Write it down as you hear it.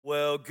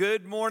Well,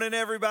 good morning,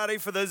 everybody.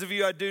 For those of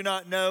you I do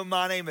not know,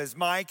 my name is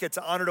Mike. It's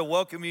an honor to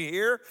welcome you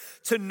here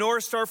to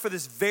North Star for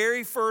this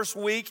very first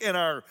week in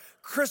our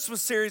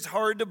Christmas series.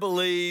 Hard to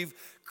believe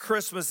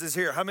Christmas is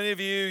here. How many of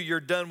you're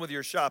done with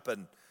your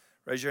shopping?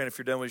 Raise your hand if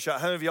you're done with your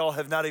shopping. How many of y'all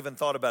have not even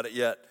thought about it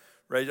yet?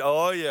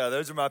 Oh, yeah,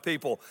 those are my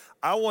people.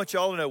 I want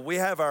y'all to know we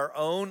have our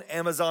own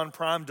Amazon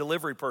Prime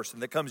delivery person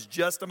that comes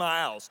just to my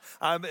house.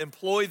 I've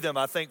employed them,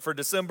 I think, for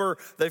December.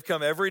 They've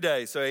come every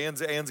day. So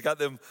Ann's got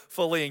them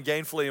fully and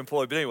gainfully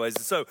employed. But anyways,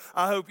 so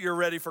I hope you're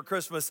ready for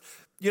Christmas.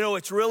 You know,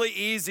 it's really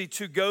easy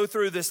to go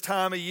through this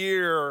time of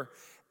year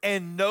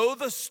and know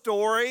the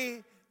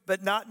story,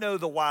 but not know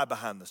the why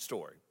behind the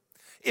story.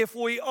 If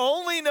we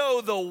only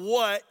know the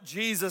what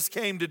Jesus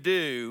came to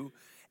do,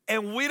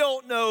 and we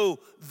don't know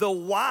the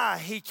why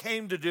he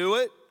came to do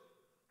it,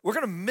 we're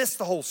going to miss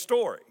the whole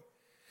story.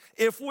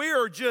 If we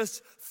are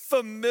just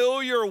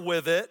familiar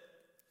with it,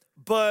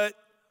 but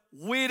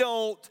we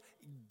don't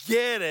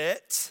get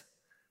it,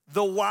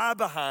 the why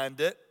behind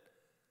it,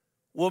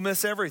 we'll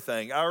miss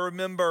everything. I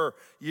remember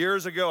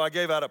years ago, I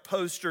gave out a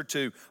poster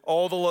to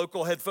all the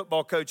local head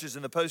football coaches,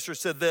 and the poster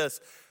said this: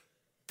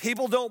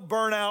 people don't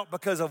burn out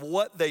because of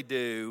what they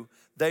do,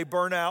 they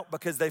burn out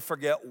because they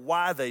forget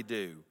why they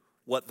do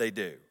what they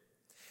do.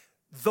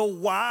 The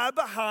why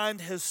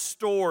behind his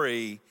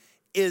story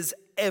is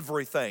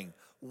everything.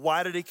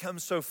 Why did he come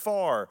so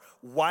far?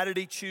 Why did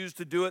he choose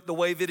to do it the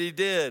way that he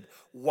did?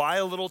 Why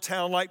a little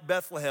town like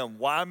Bethlehem?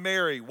 Why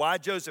Mary? Why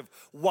Joseph?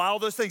 Why all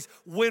those things?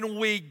 When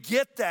we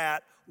get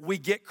that, we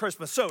get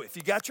Christmas. So if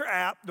you got your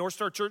app, North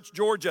Star Church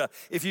Georgia,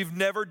 if you've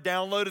never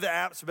downloaded the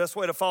app, it's the best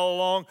way to follow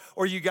along,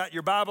 or you got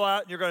your Bible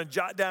out and you're going to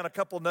jot down a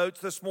couple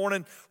notes this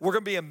morning. We're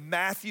going to be in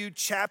Matthew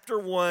chapter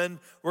 1.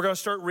 We're going to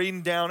start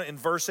reading down in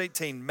verse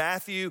 18.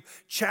 Matthew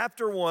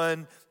chapter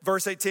 1,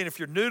 verse 18. If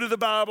you're new to the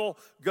Bible,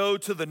 go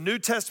to the New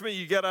Testament.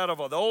 You get out of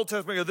the Old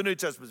Testament, go to the New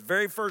Testament. It's the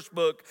very first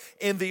book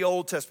in the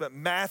Old Testament,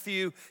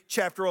 Matthew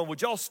chapter 1.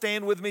 Would y'all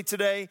stand with me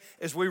today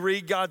as we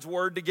read God's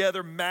word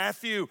together?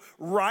 Matthew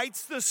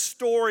writes the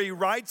story,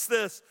 writes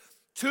this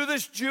to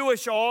this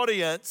Jewish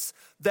audience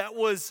that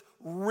was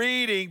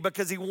reading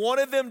because he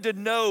wanted them to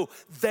know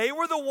they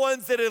were the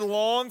ones that had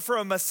longed for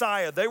a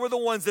Messiah. They were the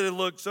ones that had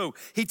looked. So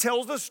he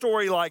tells the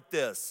story like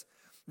this.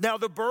 Now,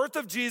 the birth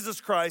of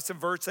Jesus Christ in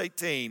verse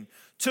 18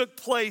 took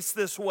place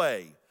this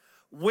way.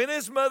 When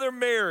his mother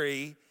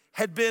Mary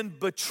had been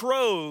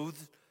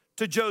betrothed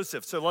to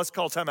Joseph. So let's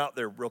call time out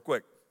there real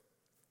quick.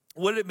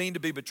 What did it mean to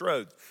be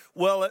betrothed?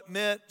 Well, it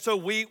meant, so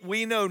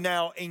we know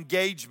now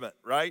engagement,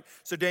 right?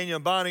 So Daniel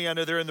and Bonnie, I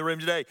know they're in the room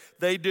today.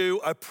 They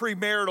do a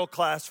premarital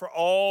class for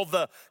all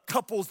the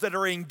couples that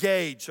are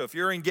engaged. So if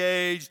you're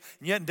engaged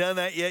and you haven't done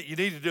that yet, you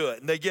need to do it.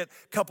 And they get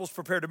couples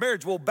prepared to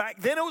marriage. Well, back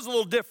then it was a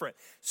little different.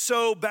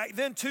 So back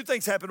then, two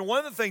things happened.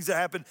 One of the things that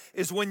happened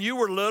is when you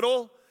were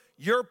little,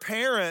 your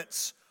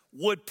parents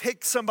would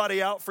pick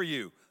somebody out for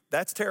you.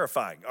 That's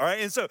terrifying, all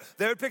right? And so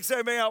they would pick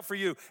somebody out for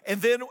you.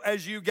 And then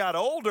as you got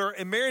older,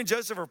 and Mary and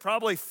Joseph are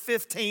probably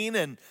 15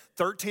 and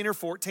 13 or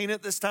 14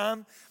 at this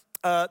time,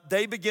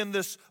 they begin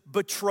this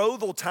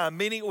betrothal time,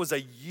 meaning it was a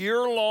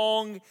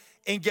year-long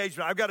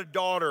engagement. I've got a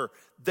daughter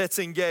that's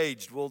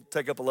engaged. We'll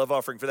take up a love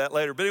offering for that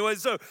later. But anyway,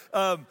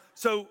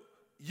 so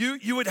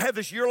you would have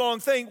this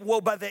year-long thing.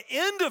 Well, by the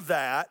end of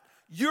that,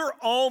 you're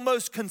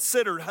almost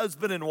considered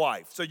husband and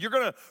wife. So you're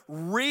going to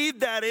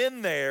read that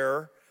in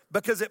there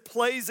because it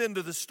plays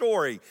into the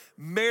story.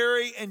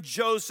 Mary and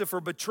Joseph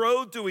are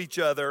betrothed to each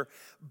other,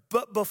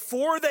 but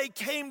before they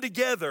came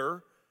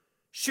together,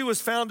 she was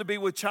found to be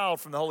with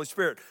child from the Holy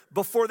Spirit.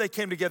 Before they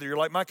came together, you're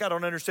like, Mike, I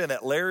don't understand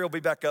that. Larry will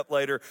be back up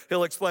later.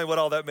 He'll explain what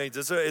all that means.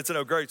 It's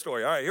a great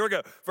story. All right, here we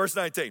go. Verse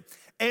 19.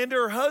 And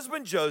her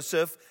husband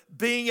Joseph,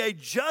 being a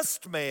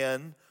just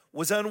man,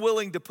 was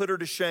unwilling to put her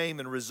to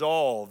shame and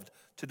resolved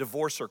to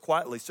divorce her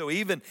quietly. So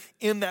even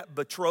in that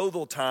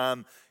betrothal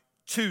time,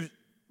 to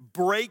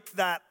break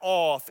that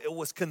off, it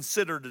was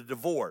considered a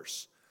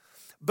divorce.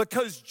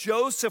 Because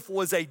Joseph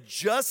was a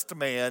just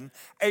man,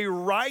 a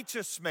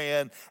righteous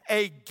man,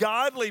 a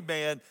godly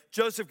man,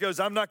 Joseph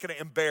goes, I'm not going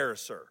to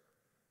embarrass her.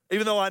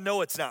 Even though I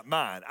know it's not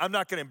mine, I'm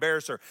not going to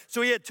embarrass her.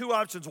 So he had two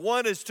options.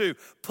 One is to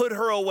put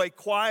her away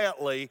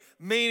quietly,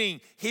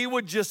 meaning he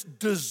would just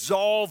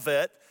dissolve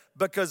it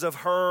because of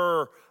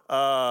her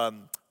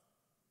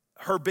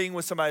being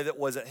with somebody that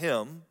wasn't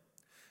him.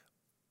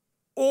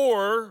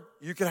 Or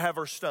you could have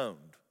her stoned.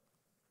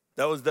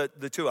 That was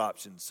the two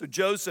options. So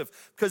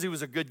Joseph, because he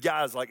was a good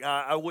guy, is like,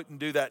 I wouldn't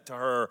do that to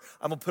her.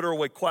 I'm going to put her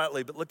away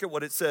quietly. But look at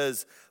what it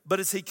says. But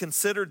as he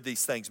considered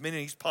these things,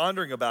 meaning he's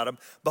pondering about them,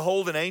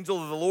 behold, an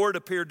angel of the Lord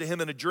appeared to him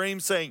in a dream,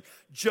 saying,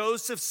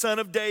 Joseph, son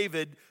of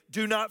David,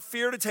 do not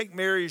fear to take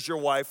Mary as your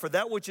wife, for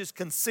that which is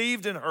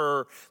conceived in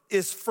her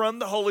is from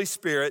the Holy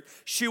Spirit.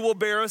 She will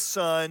bear a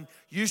son.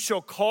 You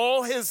shall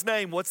call his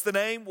name. What's the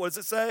name? What does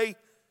it say?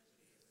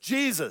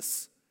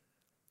 Jesus.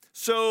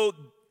 So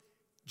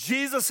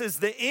Jesus is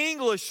the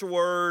English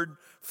word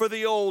for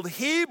the old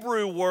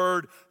Hebrew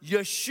word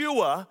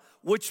Yeshua,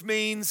 which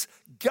means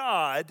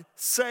God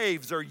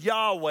saves or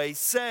Yahweh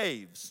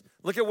saves.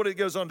 Look at what it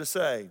goes on to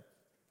say.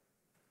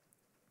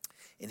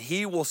 and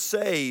he will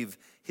save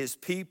his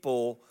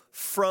people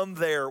from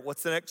their,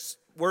 what's the next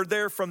word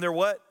there? From their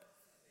what?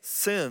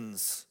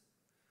 Sins.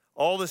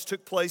 All this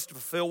took place to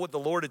fulfill what the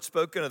Lord had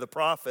spoken of the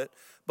prophet.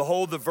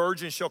 Behold, the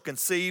virgin shall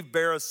conceive,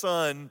 bear a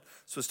son.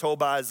 This was told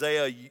by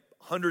Isaiah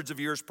hundreds of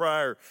years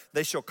prior.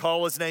 They shall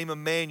call his name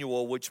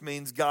Emmanuel, which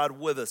means God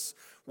with us.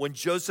 When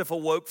Joseph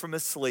awoke from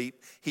his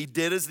sleep, he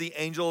did as the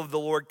angel of the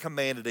Lord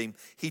commanded him.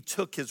 He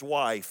took his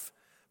wife,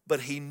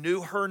 but he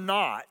knew her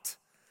not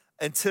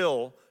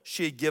until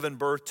she had given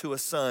birth to a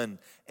son,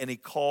 and he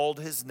called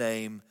his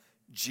name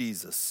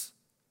Jesus.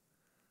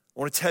 I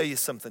want to tell you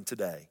something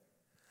today.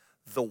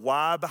 The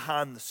why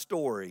behind the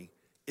story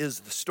is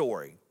the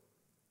story.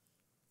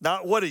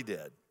 Not what he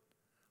did.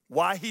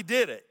 Why he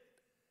did it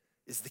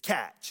is the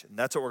catch. And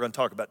that's what we're going to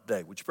talk about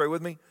today. Would you pray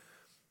with me?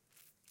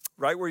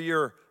 Right where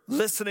you're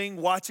listening,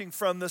 watching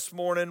from this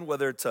morning,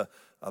 whether it's a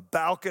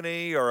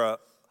balcony or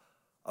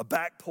a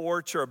back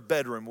porch or a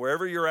bedroom,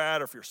 wherever you're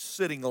at, or if you're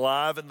sitting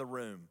live in the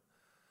room,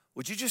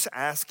 would you just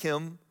ask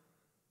him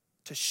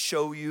to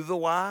show you the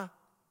why?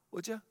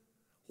 Would you?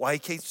 Why he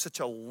came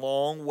such a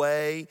long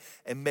way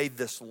and made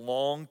this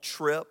long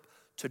trip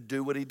to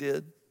do what he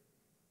did?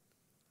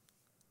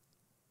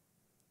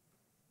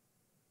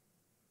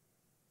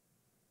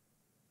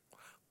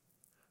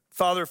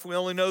 Father, if we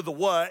only know the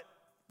what,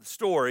 the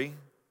story,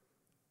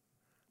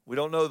 we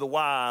don't know the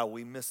why,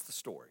 we miss the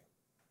story.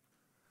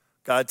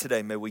 God,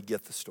 today, may we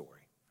get the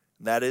story.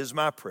 And that is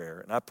my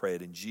prayer, and I pray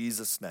it in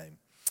Jesus' name.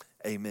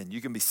 Amen.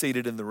 You can be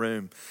seated in the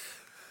room.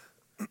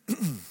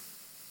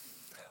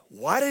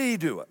 Why did he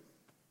do it?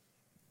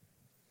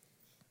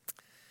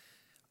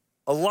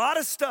 A lot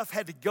of stuff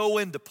had to go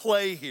into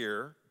play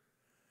here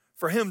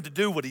for him to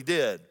do what he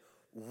did.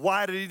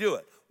 Why did he do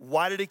it?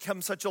 Why did he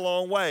come such a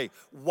long way?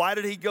 Why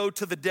did he go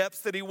to the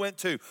depths that he went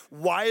to?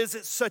 Why is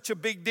it such a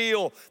big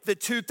deal that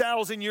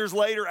 2,000 years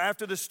later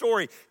after the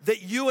story,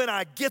 that you and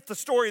I get the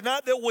story?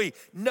 Not that we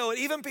know it.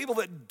 Even people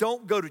that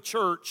don't go to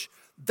church,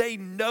 they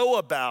know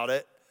about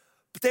it,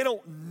 but they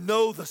don't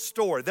know the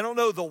story. They don't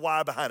know the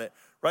why behind it.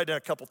 Write down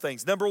a couple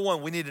things. Number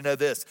one, we need to know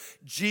this.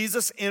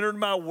 Jesus entered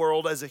my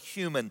world as a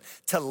human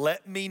to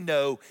let me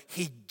know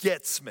he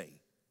gets me.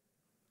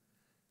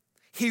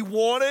 He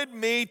wanted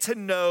me to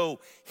know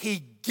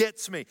he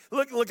gets me.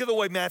 Look at the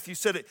way Matthew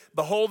said it.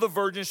 Behold, the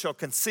virgin shall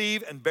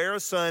conceive and bear a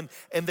son,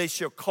 and they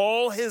shall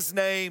call his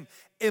name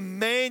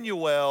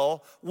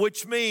Emmanuel,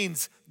 which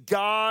means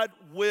God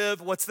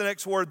with, what's the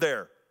next word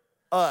there?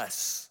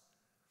 Us.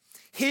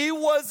 He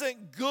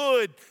wasn't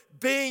good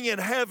being in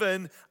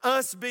heaven,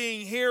 us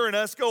being here and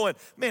us going,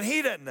 man,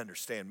 he doesn't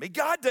understand me.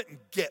 God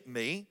doesn't get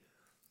me.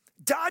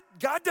 God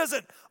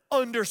doesn't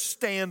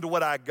understand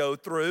what I go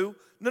through.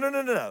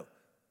 No.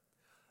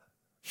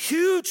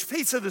 Huge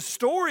piece of the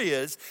story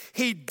is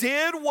he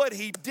did what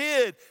he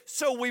did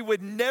so we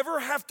would never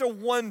have to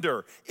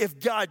wonder if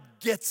God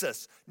gets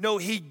us. No,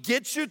 he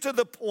gets you to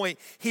the point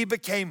he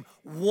became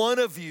one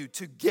of you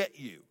to get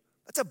you.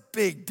 That's a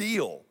big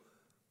deal.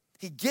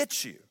 He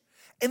gets you.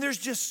 And there's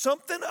just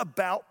something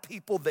about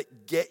people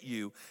that get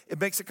you. It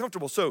makes it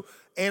comfortable. So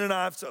Ann and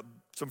I have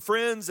some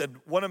friends, and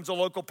one of them's a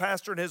local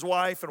pastor and his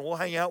wife, and we'll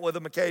hang out with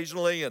them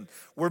occasionally, and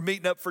we're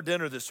meeting up for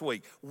dinner this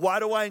week. Why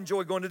do I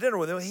enjoy going to dinner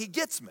with him? He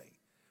gets me.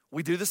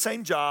 We do the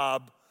same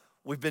job.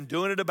 We've been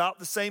doing it about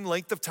the same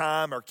length of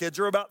time. Our kids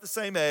are about the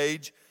same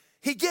age.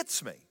 He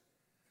gets me.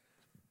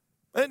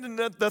 And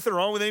nothing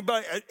wrong with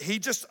anybody. He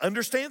just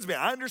understands me.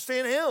 I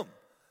understand him.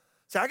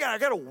 See, I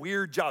got a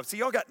weird job. See,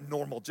 y'all got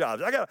normal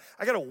jobs. I got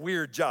a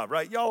weird job,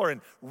 right? Y'all are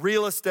in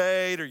real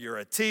estate, or you're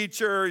a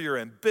teacher, you're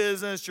in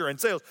business, you're in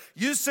sales.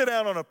 You sit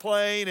out on a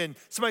plane and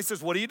somebody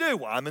says, what do you do?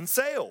 Well, I'm in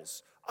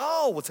sales.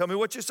 Oh, well, tell me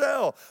what you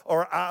sell.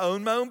 Or I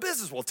own my own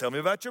business. Well, tell me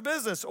about your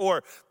business.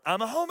 Or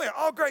I'm a homemaker.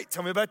 Oh, great.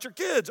 Tell me about your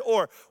kids.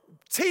 Or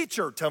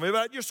teacher, tell me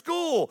about your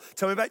school.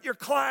 Tell me about your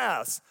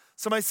class.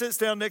 Somebody sits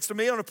down next to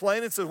me on a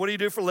plane and says, what do you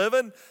do for a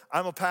living?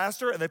 I'm a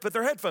pastor, and they put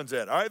their headphones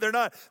in. All right, they're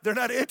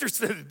not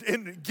interested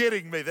in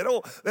getting me. They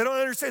don't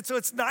understand. So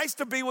it's nice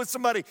to be with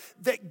somebody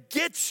that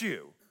gets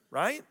you,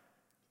 right?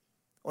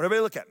 I want everybody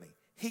to look at me.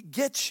 He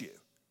gets you.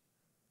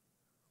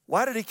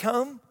 Why did he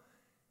come?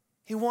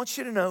 He wants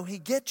you to know he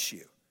gets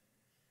you.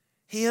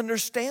 He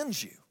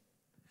understands you.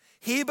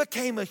 He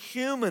became a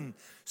human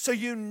so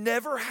you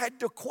never had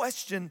to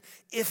question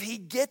if he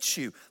gets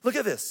you. Look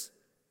at this.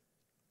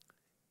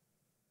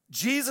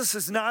 Jesus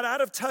is not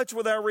out of touch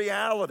with our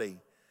reality.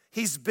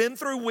 He's been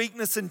through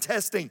weakness and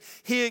testing.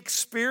 He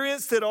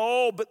experienced it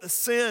all but the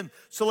sin.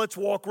 So let's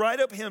walk right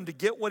up him to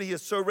get what he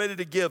is so ready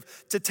to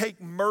give, to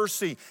take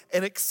mercy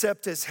and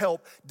accept his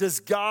help. Does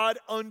God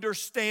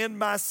understand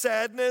my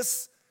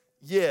sadness?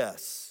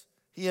 Yes,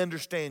 he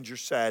understands your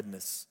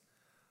sadness.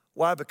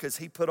 Why? Because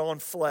he put on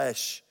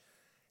flesh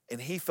and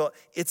he felt.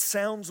 It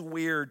sounds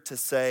weird to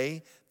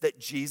say that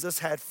Jesus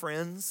had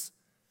friends,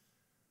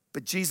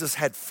 but Jesus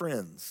had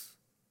friends.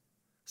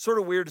 Sort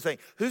of weird to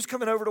think, who's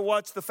coming over to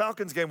watch the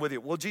Falcons game with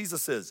you? Well,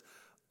 Jesus is.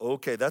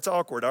 Okay, that's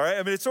awkward, all right?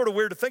 I mean, it's sort of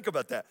weird to think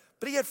about that.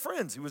 But he had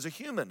friends. He was a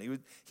human.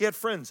 He had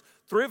friends.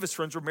 3 of his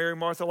friends were Mary,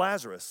 Martha,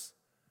 Lazarus.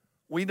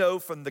 We know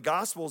from the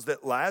Gospels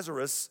that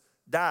Lazarus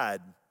died.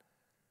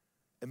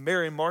 And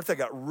Mary and Martha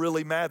got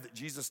really mad that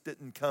Jesus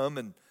didn't come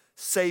and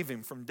save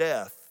him from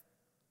death.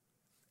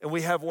 And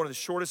we have one of the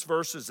shortest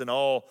verses in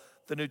all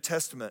the New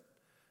Testament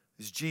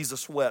is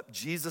Jesus wept.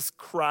 Jesus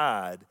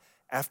cried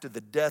after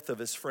the death of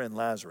his friend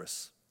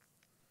Lazarus.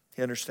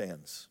 He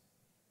understands.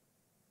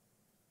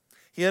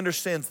 He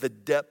understands the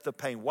depth of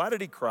pain. Why did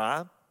he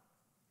cry?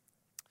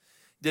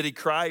 Did he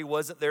cry he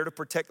wasn't there to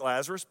protect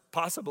Lazarus?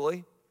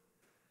 Possibly.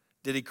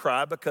 Did he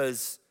cry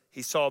because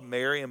he saw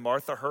Mary and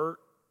Martha hurt?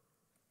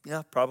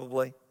 Yeah,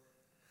 probably.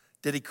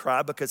 Did he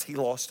cry because he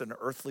lost an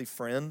earthly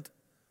friend?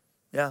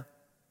 Yeah.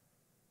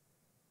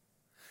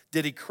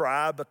 Did he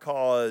cry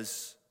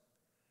because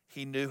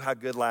he knew how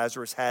good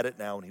Lazarus had it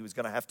now and he was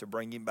going to have to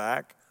bring him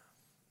back?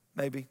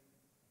 Maybe.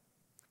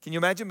 Can you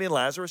imagine being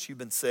Lazarus? You've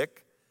been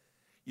sick.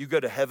 You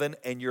go to heaven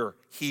and you're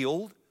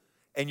healed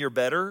and you're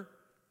better.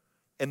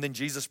 And then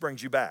Jesus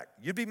brings you back.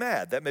 You'd be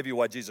mad. That may be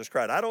why Jesus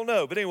cried. I don't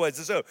know. But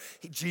anyways, so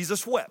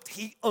Jesus wept.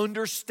 He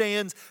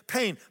understands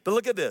pain. But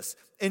look at this.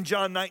 In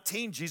John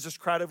 19, Jesus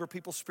cried over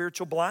people's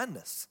spiritual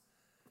blindness.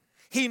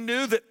 He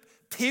knew that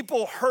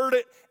people heard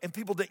it and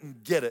people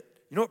didn't get it.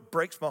 You know what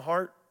breaks my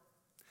heart?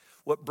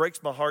 What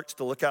breaks my heart is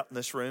to look out in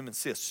this room and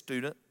see a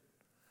student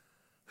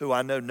who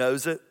I know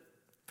knows it,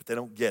 but they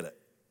don't get it.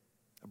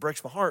 It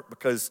breaks my heart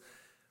because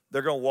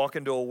they're going to walk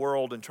into a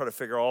world and try to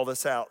figure all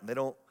this out and they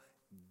don't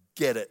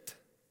get it.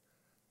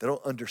 They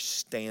don't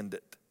understand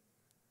it.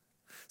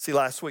 See,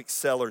 last week,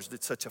 Sellers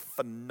did such a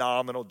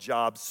phenomenal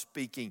job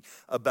speaking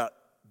about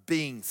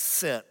being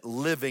sent,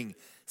 living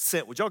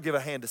sent. Would y'all give a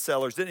hand to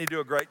Sellers? Didn't he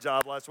do a great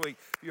job last week?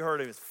 You heard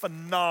him. It's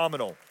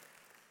phenomenal.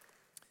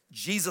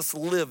 Jesus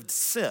lived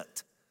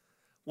sent.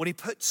 When he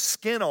put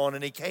skin on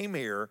and he came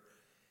here,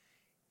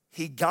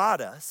 he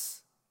got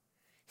us.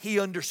 He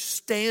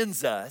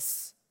understands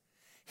us.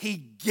 He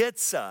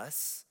gets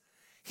us.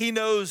 He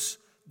knows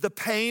the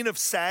pain of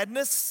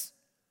sadness.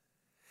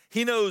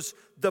 He knows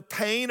the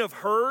pain of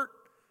hurt.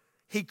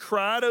 He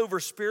cried over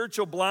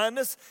spiritual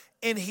blindness,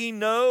 and he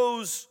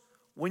knows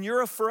when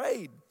you're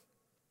afraid.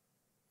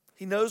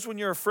 He knows when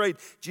you're afraid.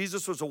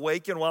 Jesus was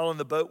awakened while in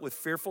the boat with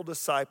fearful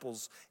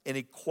disciples, and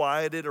he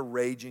quieted a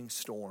raging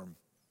storm.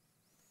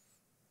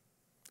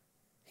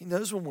 He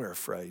knows when we're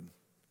afraid.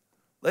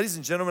 Ladies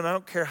and gentlemen, I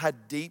don't care how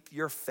deep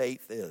your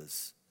faith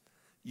is,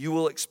 you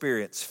will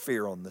experience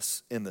fear in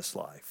this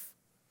life.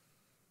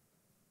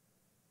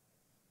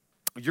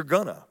 You're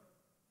gonna.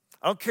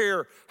 I don't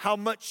care how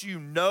much you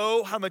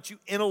know, how much you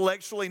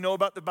intellectually know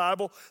about the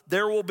Bible.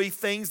 There will be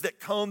things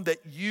that come that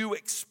you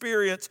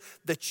experience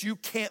that you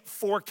can't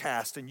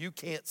forecast and you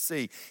can't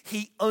see.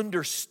 He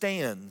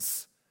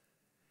understands,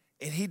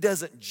 and he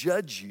doesn't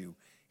judge you.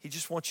 He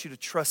just wants you to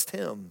trust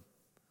him.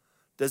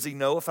 Does he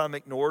know if I'm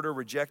ignored or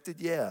rejected?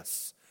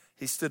 Yes.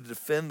 He stood to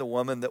defend the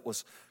woman that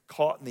was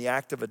caught in the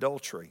act of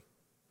adultery.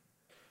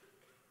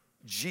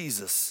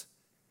 Jesus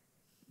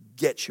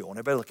gets you. I want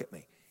everybody to look at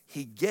me.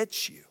 He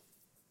gets you.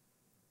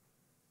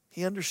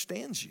 He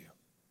understands you.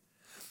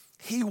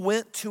 He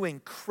went to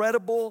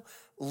incredible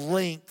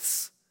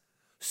lengths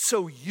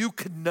so you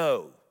could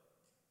know.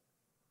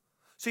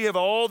 So you have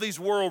all these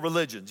world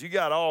religions. You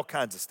got all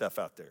kinds of stuff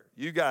out there.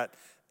 You got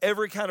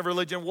every kind of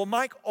religion. Well,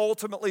 Mike,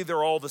 ultimately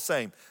they're all the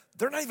same.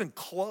 They're not even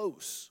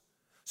close.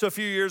 So a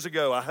few years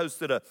ago, I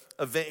hosted an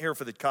event here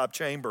for the Cobb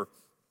Chamber.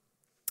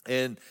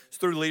 And it's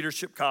through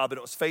Leadership Cobb, and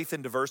it was Faith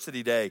and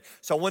Diversity Day.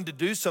 So I wanted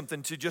to do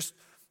something to just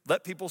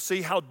let people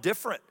see how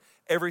different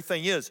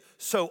everything is.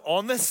 So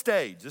on this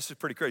stage, this is a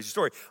pretty crazy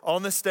story.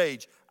 On this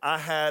stage, I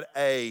had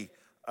a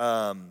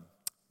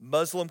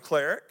Muslim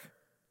cleric.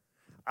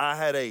 I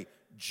had a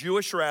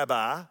Jewish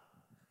rabbi.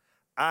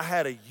 I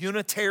had a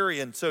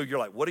Unitarian. So you're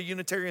like, what do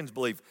Unitarians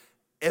believe?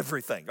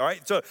 Everything, all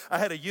right? So I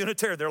had a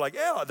Unitarian. They're like,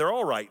 yeah, they're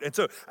all right. And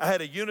so I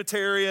had a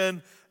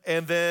Unitarian,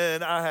 and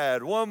then I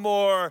had one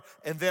more,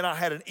 and then I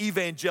had an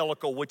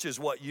evangelical, which is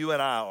what you and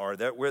I are.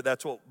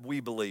 That's what we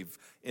believe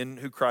in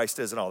who Christ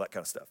is and all that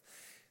kind of stuff.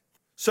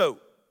 So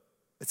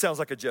it sounds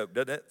like a joke,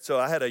 doesn't it? So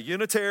I had a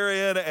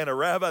Unitarian and a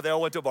rabbi. They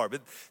all went to a bar.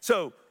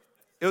 So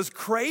it was a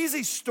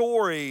crazy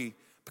story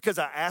because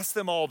I asked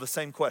them all the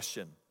same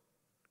question.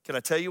 Can I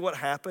tell you what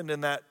happened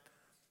in that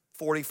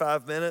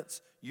 45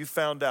 minutes? You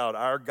found out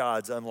our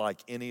God's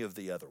unlike any of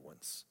the other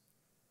ones.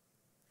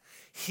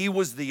 He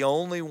was the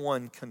only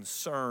one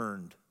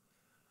concerned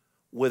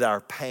with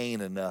our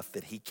pain enough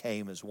that he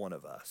came as one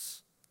of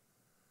us.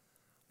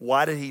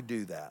 Why did he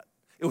do that?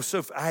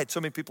 I had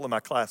so many people in my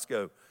class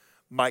go,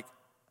 Mike,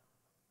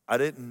 I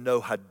didn't know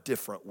how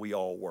different we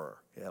all were.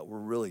 Yeah, we're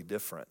really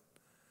different.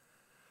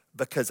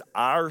 Because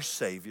our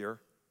Savior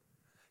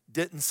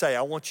didn't say,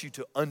 I want you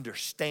to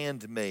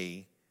understand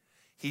me.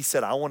 He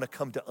said, I want to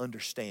come to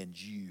understand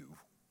you,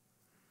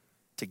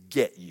 to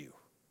get you.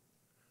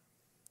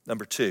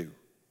 Number two,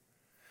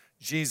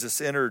 Jesus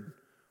entered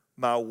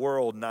my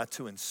world not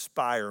to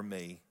inspire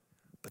me,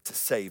 but to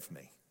save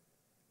me.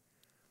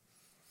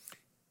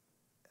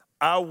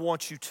 I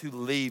want you to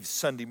leave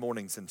Sunday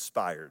mornings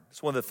inspired.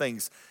 It's one of the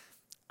things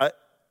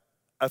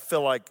I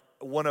feel like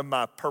one of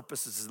my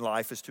purposes in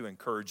life is to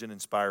encourage and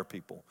inspire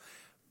people.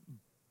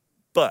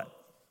 But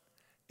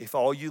if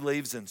all you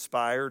leave is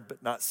inspired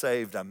but not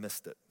saved, I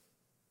missed it.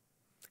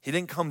 He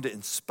didn't come to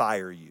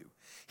inspire you.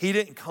 He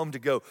didn't come to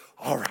go,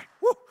 all right,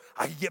 woo,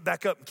 I can get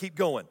back up and keep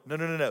going.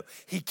 No.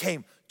 He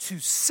came to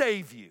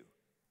save you.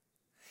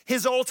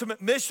 His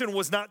ultimate mission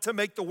was not to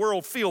make the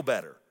world feel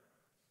better.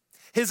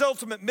 His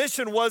ultimate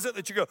mission wasn't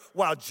that you go,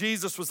 wow,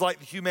 Jesus was like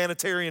the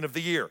humanitarian of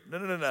the year.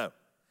 No.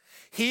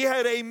 He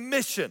had a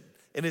mission,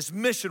 and his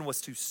mission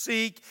was to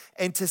seek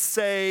and to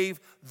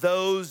save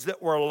those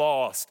that were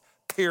lost,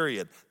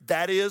 period.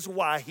 That is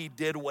why he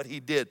did what he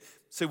did.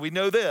 So we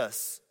know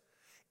this.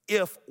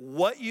 If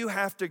what you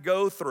have to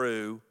go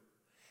through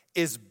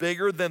is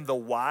bigger than the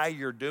why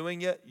you're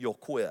doing it, you'll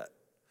quit.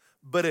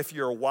 But if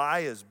your why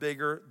is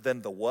bigger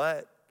than the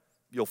what,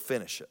 you'll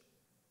finish it.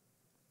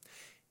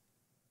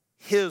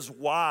 His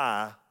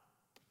why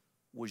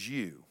was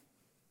you.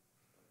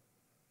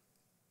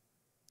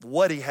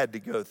 What he had to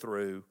go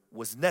through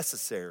was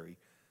necessary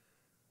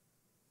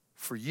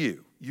for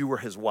you. You were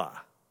his why.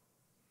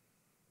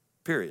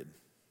 Period.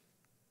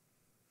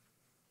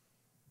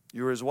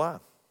 You were his why.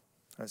 All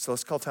right, so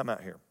let's call time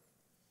out here.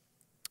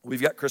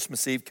 We've got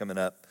Christmas Eve coming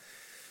up.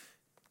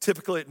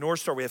 Typically at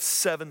North Star, we have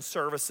 7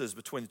 services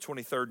between the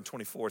 23rd and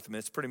 24th. I mean,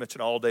 it's pretty much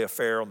an all-day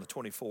affair on the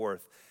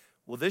 24th.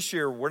 Well, this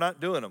year, we're not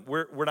doing them.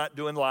 We're not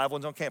doing live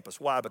ones on campus.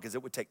 Why? Because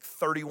it would take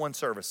 31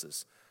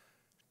 services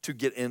to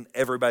get in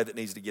everybody that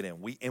needs to get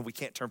in. We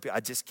can't turn people.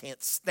 I just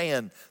can't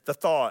stand the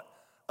thought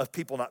of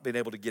people not being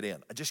able to get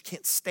in. I just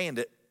can't stand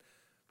it.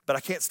 But I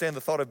can't stand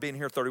the thought of being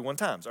here 31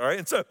 times, all right?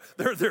 And so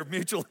they're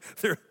mutual,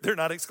 they're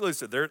not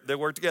exclusive. They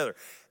work together.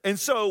 And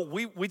so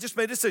we just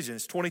made a decision.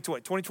 It's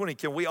 2020. 2020,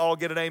 can we all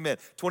get an amen?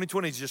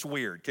 2020 is just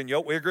weird.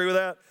 We agree with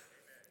that?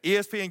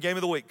 ESPN Game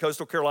of the Week,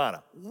 Coastal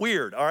Carolina.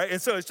 Weird, all right?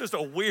 And so it's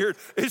a weird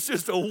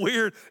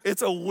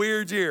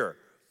year.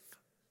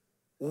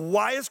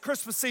 Why is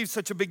Christmas Eve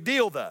such a big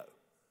deal, though?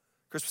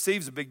 Christmas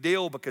Eve is a big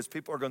deal because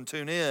people are going to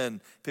tune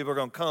in. People are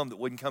going to come that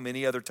wouldn't come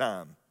any other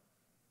time.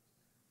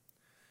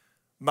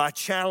 My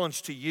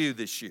challenge to you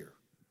this year,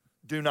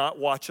 do not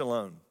watch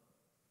alone.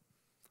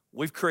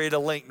 We've created a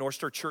link,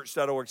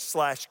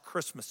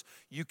 northstarchurch.org/Christmas.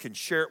 You can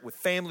share it with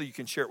family. You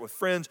can share it with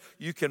friends.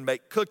 You can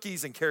make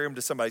cookies and carry them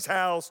to somebody's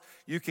house.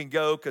 You can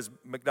go, because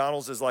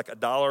McDonald's is like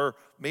 $1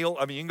 meal.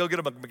 I mean, you can go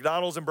get them a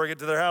McDonald's and bring it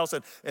to their house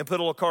and put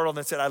a little card on there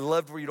and say, I'd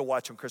love for you to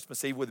watch on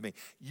Christmas Eve with me.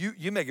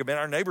 You may have been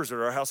our neighbors at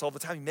our house all the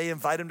time. You may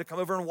invite them to come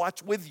over and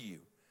watch with you.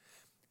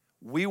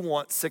 We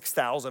want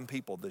 6,000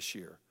 people this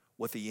year.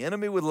 What the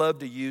enemy would love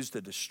to use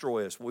to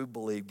destroy us, we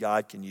believe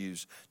God can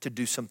use to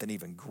do something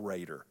even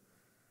greater.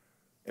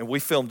 And we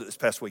filmed it this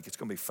past week. It's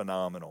going to be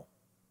phenomenal.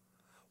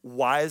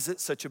 Why is it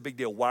such a big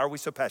deal? Why are we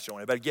so passionate?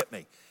 Anybody get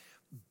me?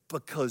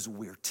 Because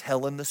we're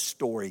telling the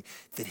story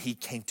that he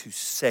came to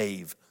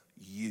save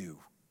you.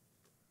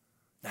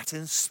 Not to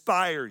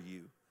inspire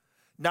you.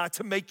 Not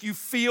to make you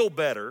feel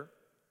better.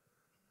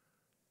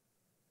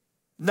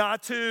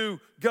 Not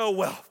to go,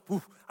 well,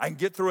 I can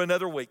get through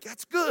another week.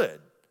 That's good.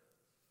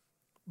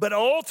 But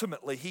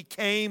ultimately, he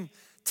came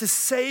to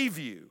save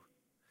you.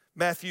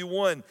 Matthew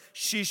 1,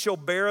 she shall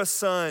bear a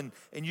son,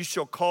 and you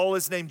shall call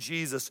his name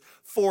Jesus,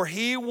 for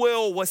he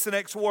will, what's the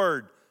next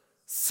word?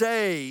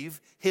 Save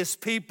his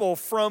people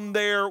from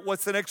their,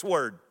 what's the next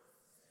word?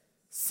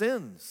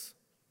 Sins.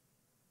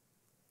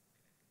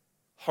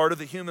 Heart of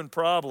the human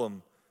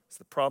problem is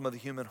the problem of the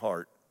human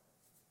heart.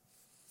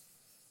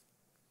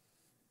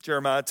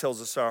 Jeremiah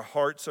tells us our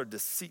hearts are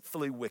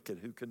deceitfully wicked.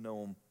 Who can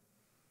know them?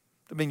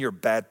 Doesn't mean you're a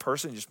bad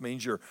person. It just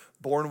means you're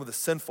born with a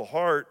sinful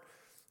heart.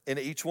 And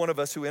each one of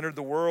us who entered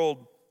the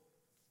world,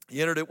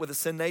 he entered it with a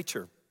sin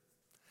nature.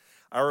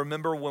 I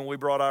remember when we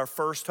brought our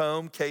first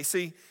home,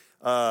 Casey,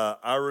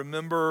 I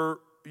remember,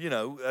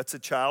 that's a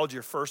child,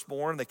 your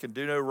firstborn, they can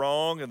do no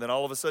wrong. And then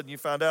all of a sudden you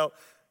find out,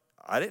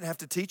 I didn't have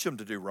to teach them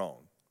to do wrong.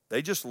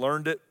 They just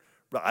learned it.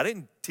 I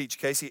didn't teach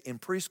Casey in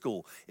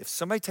preschool. If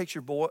somebody takes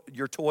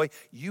your toy,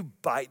 you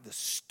bite the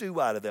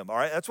stew out of them, all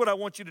right? That's what I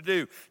want you to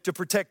do to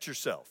protect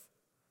yourself.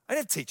 I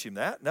didn't teach him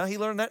that. No, he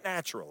learned that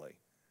naturally.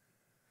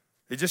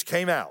 It just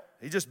came out.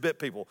 He just bit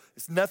people.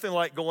 It's nothing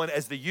like going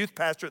as the youth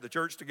pastor at the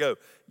church to go,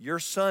 your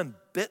son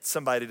bit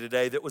somebody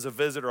today that was a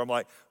visitor. I'm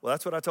like, well,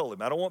 that's what I told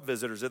him. I don't want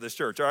visitors at this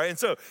church, all right? And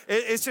so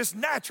it's just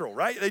natural,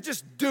 right? They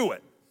just do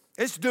it.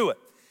 Let's do it.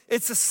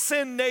 It's a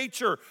sin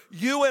nature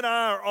you and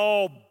I are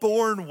all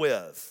born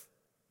with.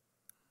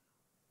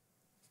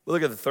 Well,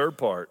 look at the third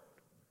part.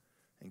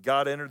 And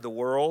God entered the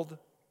world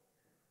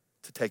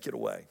to take it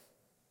away.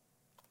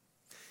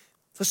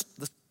 Let's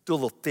do a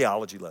little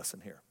theology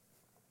lesson here.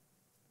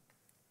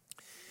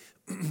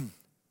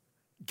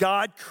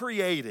 God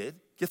created,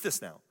 get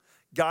this now,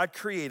 God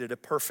created a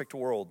perfect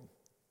world.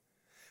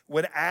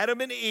 When Adam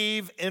and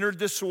Eve entered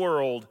this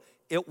world,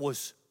 it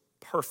was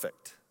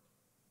perfect.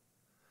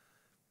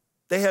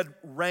 They had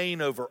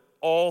reign over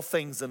all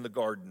things in the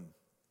garden.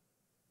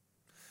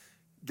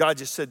 God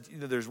just said,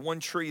 there's one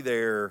tree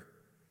there,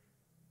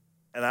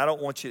 and I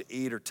don't want you to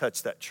eat or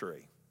touch that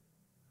tree.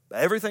 But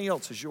everything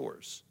else is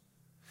yours.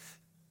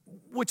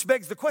 Which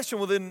begs the question,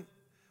 well then,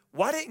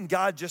 why didn't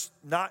God just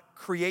not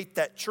create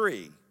that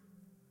tree?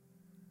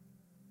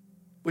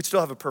 We'd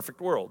still have a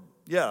perfect world.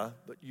 Yeah,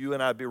 but you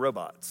and I'd be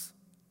robots.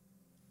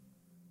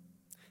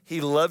 He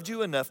loved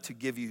you enough to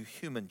give you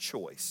human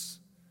choice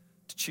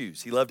to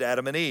choose. He loved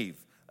Adam and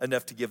Eve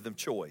enough to give them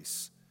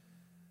choice.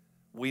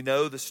 We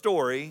know the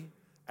story.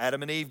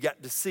 Adam and Eve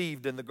got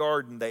deceived in the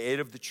garden. They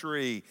ate of the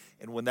tree.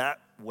 And when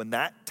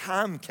that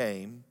time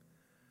came,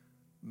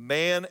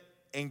 man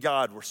and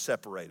God were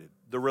separated.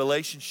 The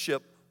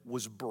relationship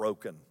was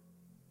broken.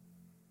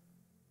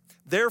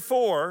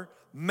 Therefore,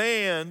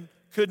 man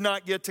could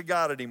not get to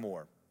God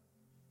anymore.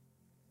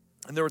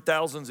 And there were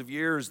thousands of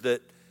years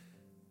that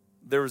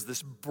there was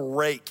this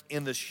break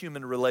in this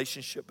human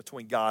relationship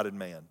between God and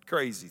man.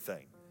 Crazy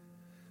thing.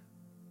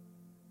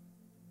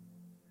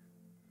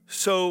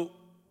 So,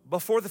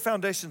 before the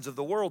foundations of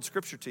the world,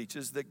 Scripture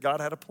teaches that God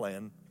had a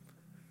plan.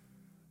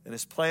 And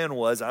his plan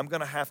was, I'm going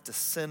to have to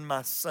send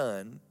my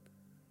son,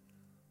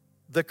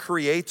 the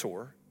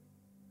Creator,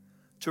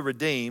 to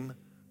redeem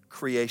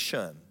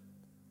creation.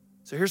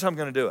 So here's how I'm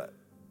going to do it.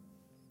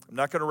 I'm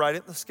not going to write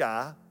it in the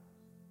sky.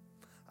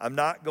 I'm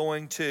not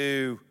going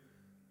to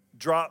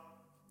drop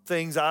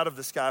things out of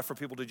the sky for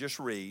people to just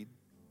read.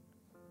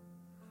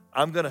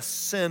 I'm going to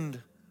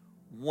send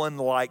one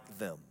like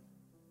them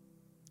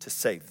to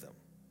save them.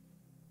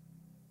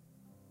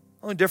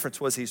 The only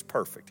difference was he's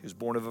perfect. He was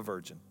born of a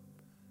virgin.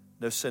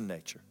 No sin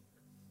nature.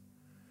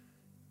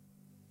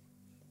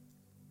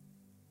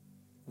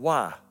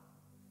 Why?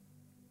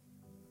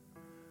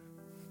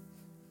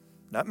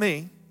 Not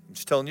me. I'm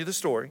just telling you the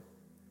story.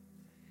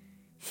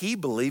 He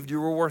believed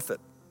you were worth it.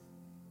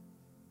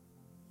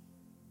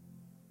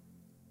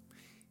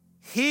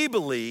 He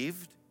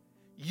believed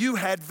you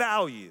had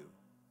value.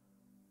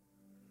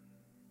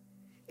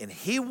 And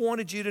he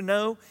wanted you to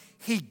know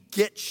he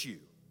gets you.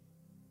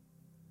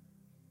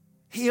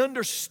 He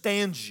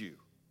understands you.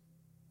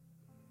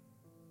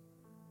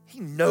 He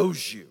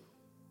knows you.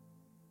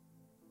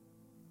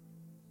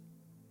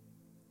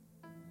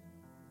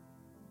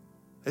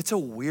 It's a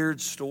weird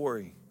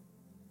story.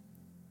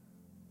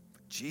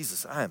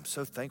 Jesus, I am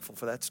so thankful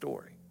for that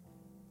story.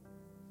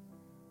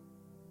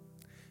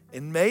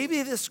 And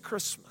maybe this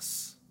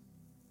Christmas,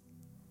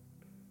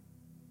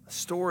 a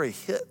story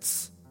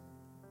hits.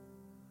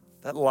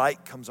 That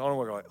light comes on and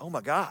we're like, oh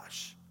my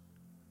gosh.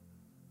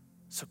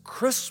 So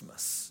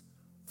Christmas,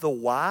 the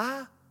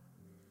why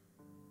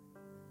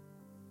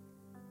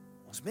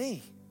was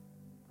me.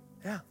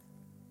 Yeah.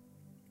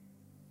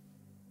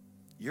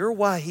 You're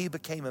why he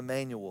became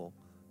Emmanuel,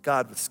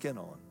 God with skin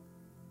on.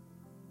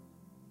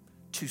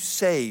 To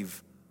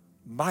save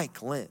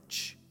Mike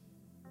Lynch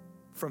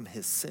from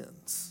his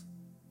sins.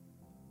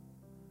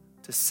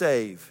 To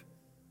save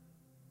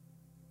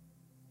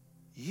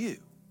you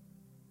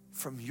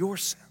from your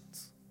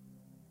sins.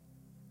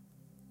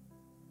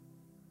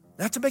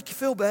 Not to make you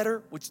feel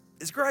better, which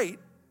is great,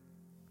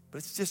 but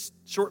it's just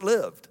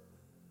short-lived.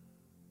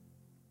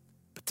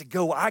 But to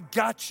go, I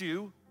got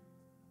you.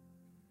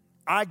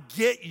 I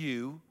get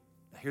you.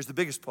 Now here's the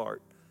biggest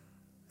part.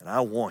 And I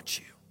want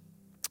you.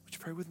 Would you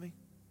pray with me?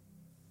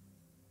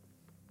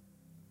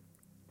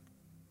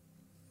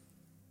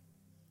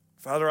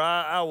 Father,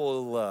 I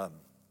will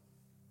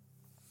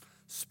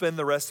spend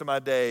the rest of my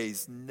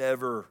days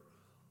never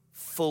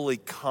fully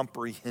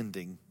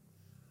comprehending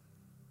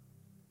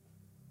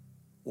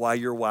why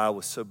your why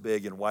was so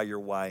big and why your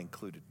why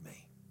included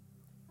me.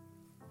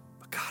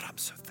 But God, I'm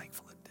so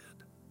thankful it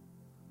did.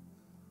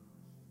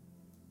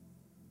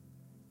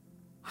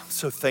 I'm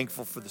so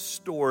thankful for the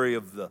story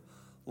of the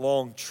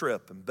long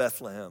trip in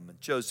Bethlehem and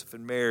Joseph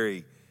and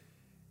Mary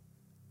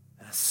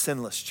and a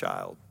sinless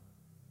child.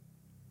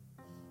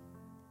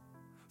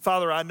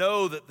 Father, I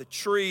know that the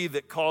tree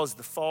that caused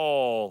the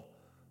fall,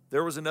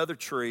 there was another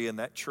tree, and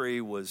that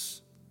tree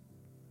was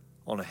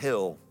on a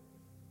hill.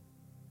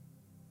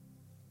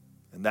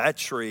 And that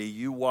tree,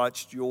 you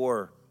watched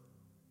your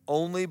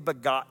only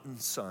begotten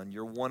son,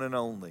 your one and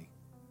only,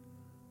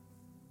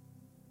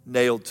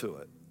 nailed to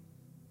it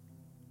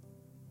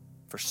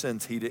for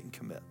sins he didn't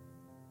commit.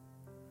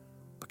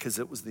 Because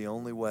it was the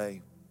only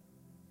way.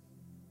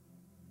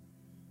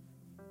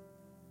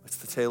 It's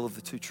the tale of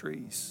the two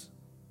trees.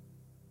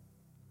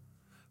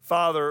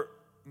 Father,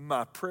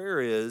 my prayer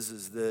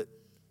is that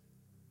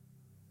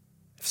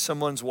if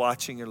someone's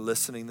watching or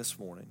listening this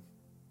morning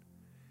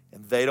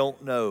and they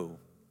don't know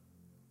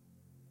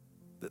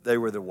that they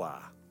were the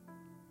why,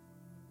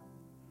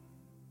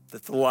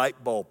 that the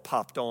light bulb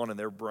popped on in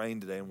their brain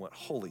today and went,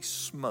 holy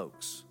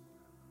smokes,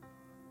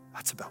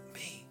 that's about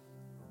me.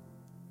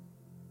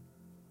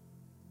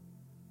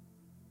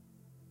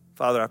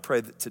 Father, I pray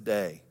that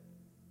today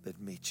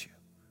they'd meet you.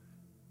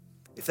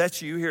 If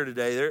that's you here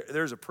today,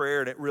 there's a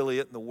prayer and it really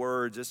isn't the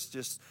words. It's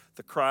just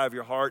the cry of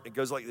your heart. And it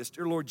goes like this: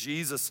 Dear Lord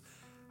Jesus,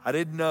 I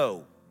didn't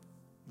know.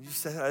 You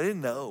said, I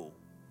didn't know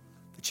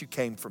that you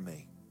came for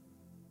me.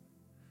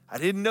 I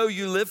didn't know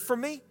you lived for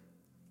me.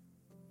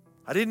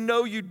 I didn't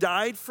know you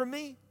died for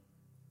me.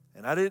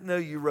 And I didn't know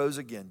you rose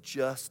again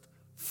just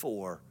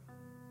for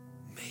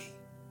me.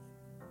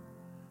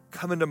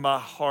 come into my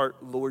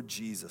heart, Lord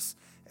Jesus,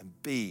 and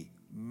be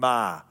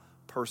my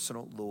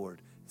personal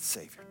Lord and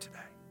Savior today.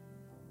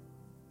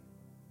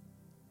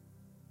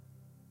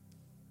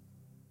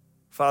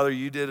 Father,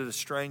 you did it a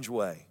strange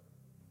way,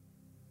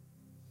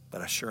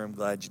 but I sure am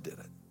glad you did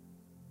it.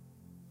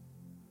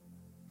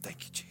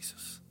 Thank you,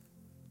 Jesus.